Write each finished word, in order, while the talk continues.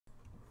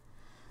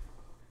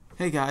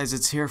Hey guys,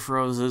 it's Here for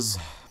Roses,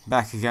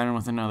 back again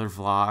with another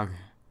vlog.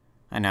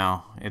 I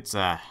know, it's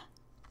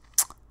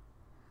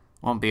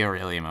won't be a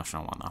really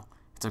emotional one though.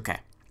 It's okay.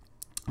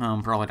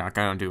 Probably not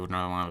gonna do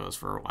another one of those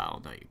for a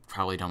while. You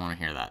probably don't want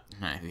to hear that,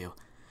 none of you.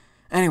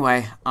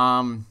 Anyway,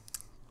 I'm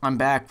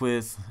back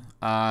with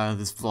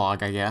this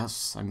vlog, I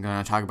guess. I'm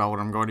gonna talk about what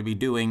I'm going to be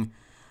doing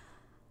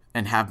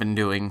and have been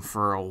doing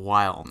for a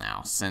while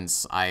now,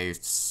 since I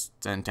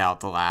sent out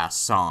the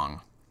last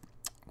song,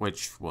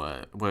 which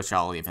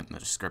I'll leave in the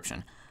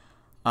description.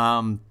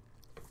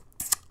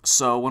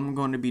 So what I'm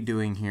going to be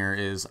doing here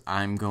is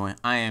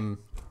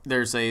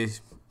there's a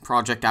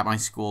project at my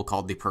school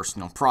called the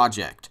Personal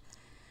Project.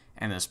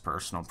 And this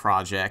personal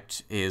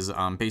project is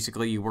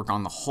basically you work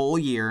on the whole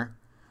year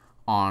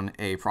on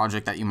a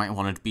project that you might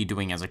want to be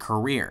doing as a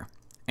career.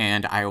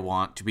 And I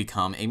want to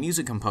become a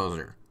music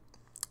composer.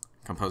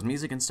 Compose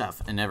music and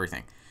stuff and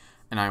everything.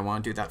 And I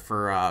want to do that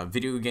for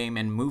video game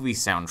and movie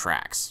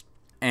soundtracks.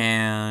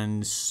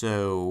 And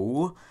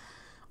so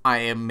I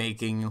am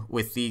making,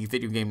 with the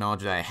video game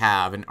knowledge that I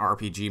have, an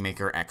RPG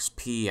Maker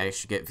XP. I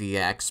should get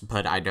VX,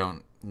 but I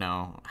don't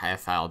know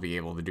if I'll be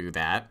able to do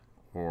that,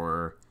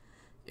 or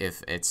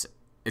if it's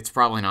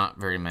probably not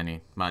very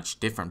much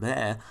different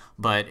there,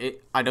 but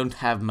I don't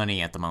have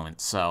money at the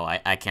moment, so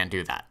I can't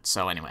do that.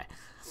 So anyway,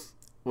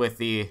 with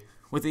the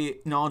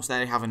knowledge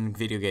that I have in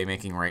video game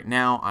making right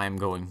now, I'm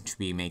going to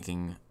be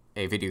making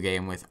a video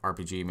game with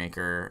RPG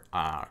Maker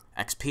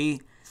XP.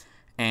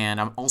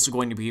 And I'm also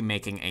going to be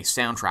making a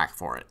soundtrack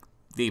for it.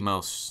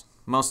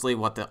 Mostly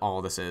what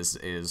all this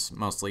is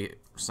mostly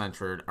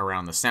centered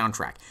around the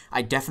soundtrack.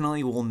 I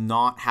definitely will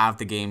not have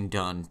the game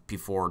done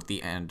before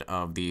the end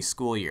of the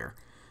school year.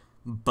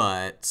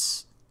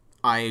 But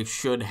I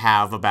should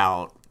have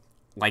about,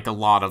 like, a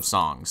lot of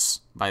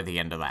songs by the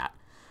end of that.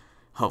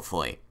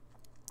 Hopefully.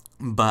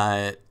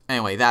 But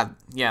anyway,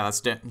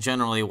 that's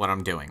generally what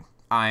I'm doing.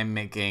 I'm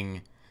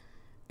making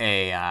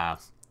a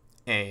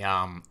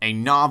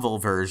novel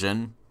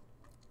version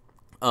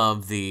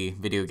of the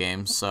video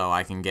game so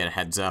I can get a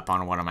heads up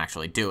on what I'm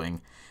actually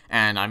doing.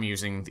 And I'm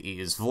using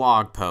these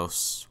vlog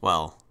posts,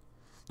 well,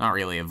 not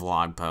really a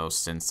vlog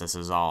post since this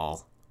is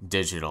all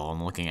digital.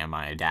 I'm looking at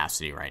my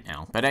Audacity right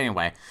now. But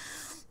anyway,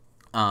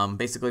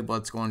 basically what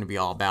it's going to be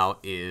all about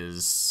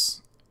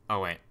is... Oh,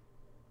 wait.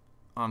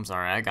 I'm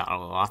sorry, I got a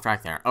little off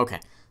track there.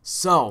 Okay,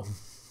 so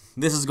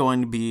this is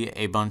going to be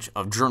a bunch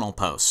of journal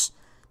posts,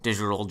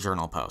 digital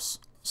journal posts.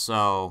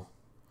 So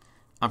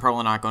I'm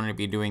probably not going to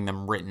be doing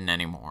them written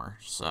anymore,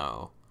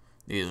 so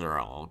these are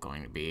all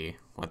going to be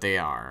what they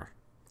are.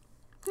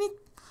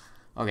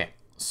 Okay,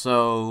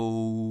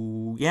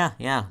 so yeah,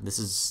 this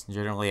is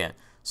generally it.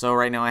 So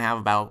right now I have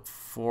about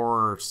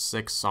 4 or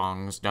 6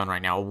 songs done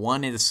right now.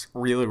 One is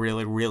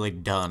really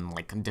done,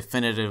 like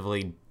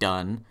definitively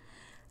done,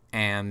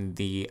 and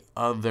the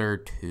other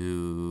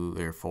 2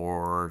 or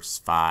 4 or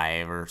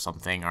 5 or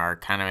something are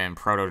kind of in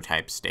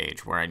prototype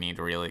stage where I need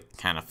to really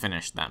kind of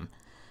finish them.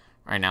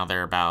 Right now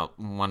they're about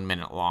 1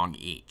 minute long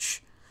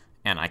each,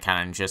 and I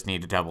kind of just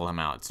need to double them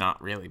out. It's not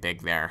really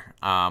big there.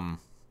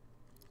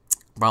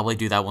 Probably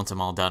do that once I'm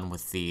all done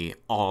with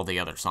all the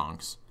other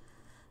songs,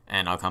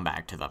 and I'll come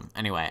back to them.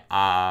 Anyway,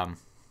 I'm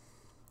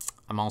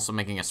also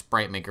making a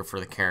sprite maker for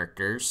the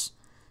characters.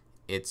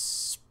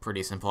 It's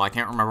pretty simple. I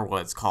can't remember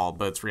what it's called,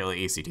 but it's really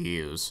easy to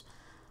use.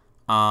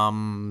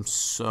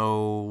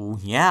 So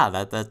yeah,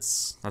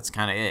 that's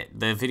kind of it.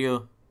 The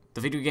video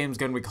game is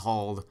going to be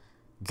called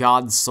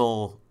God's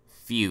Soul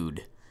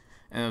Feud,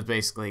 and it's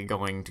basically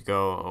going to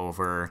go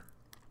over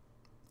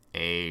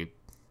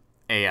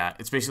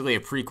it's basically a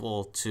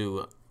prequel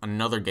to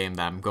another game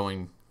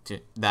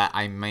that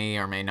I may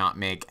or may not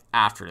make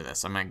after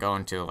this. I might go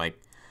into, like,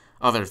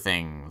 other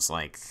things,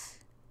 like,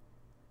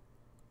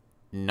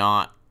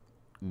 not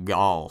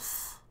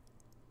golf.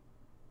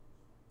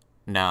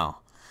 No.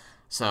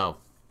 So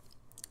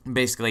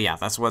basically, yeah,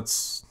 that's what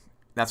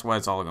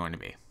it's all going to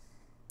be.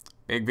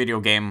 Big video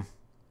game,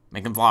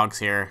 making vlogs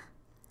here.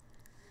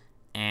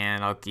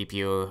 And I'll keep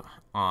you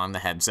on the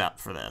heads up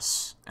for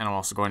this. And I'm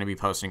also going to be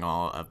posting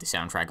all of the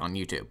soundtrack on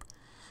YouTube.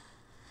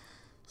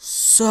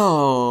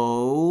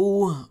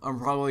 So I'm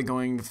probably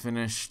going to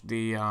finish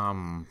the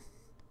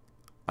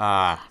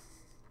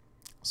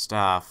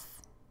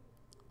stuff.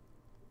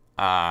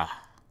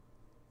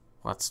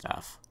 What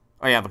stuff?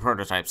 Oh yeah, the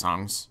prototype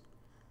songs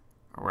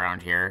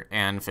around here,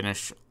 and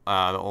finish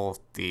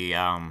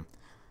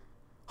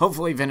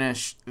hopefully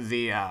finish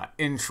the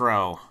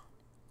intro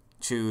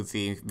to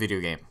the video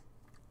game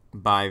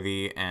by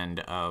the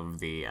end of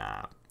the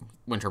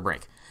winter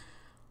break.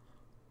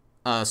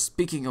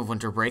 Speaking of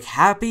winter break,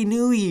 Happy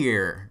New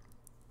Year!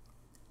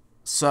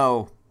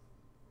 So,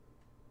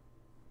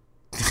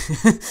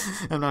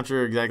 I'm not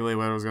sure exactly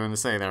what I was going to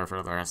say there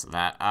for the rest of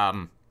that.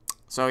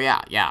 So yeah.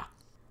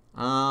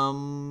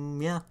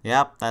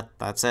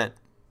 That's it.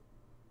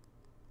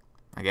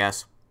 I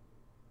guess.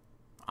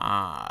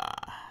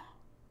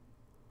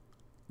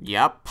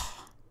 Yep.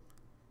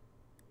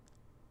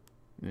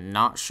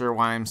 Not sure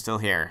why I'm still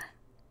here.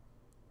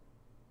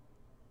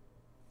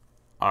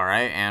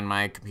 Alright, and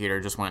my computer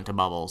just went to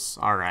bubbles.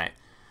 Alright.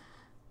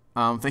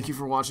 Thank you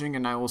for watching,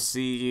 and I will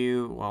see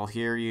you, well,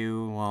 hear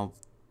you, well,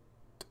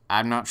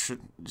 I'm not sure.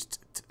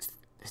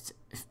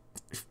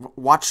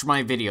 Watch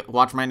my video.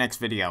 Watch my next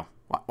video.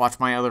 Watch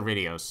my other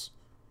videos.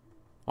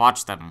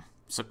 Watch them.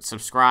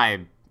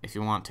 Subscribe if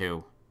you want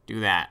to. Do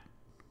that.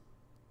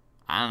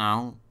 I don't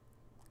know.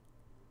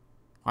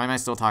 Why am I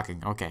still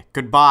talking? Okay.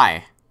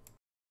 Goodbye.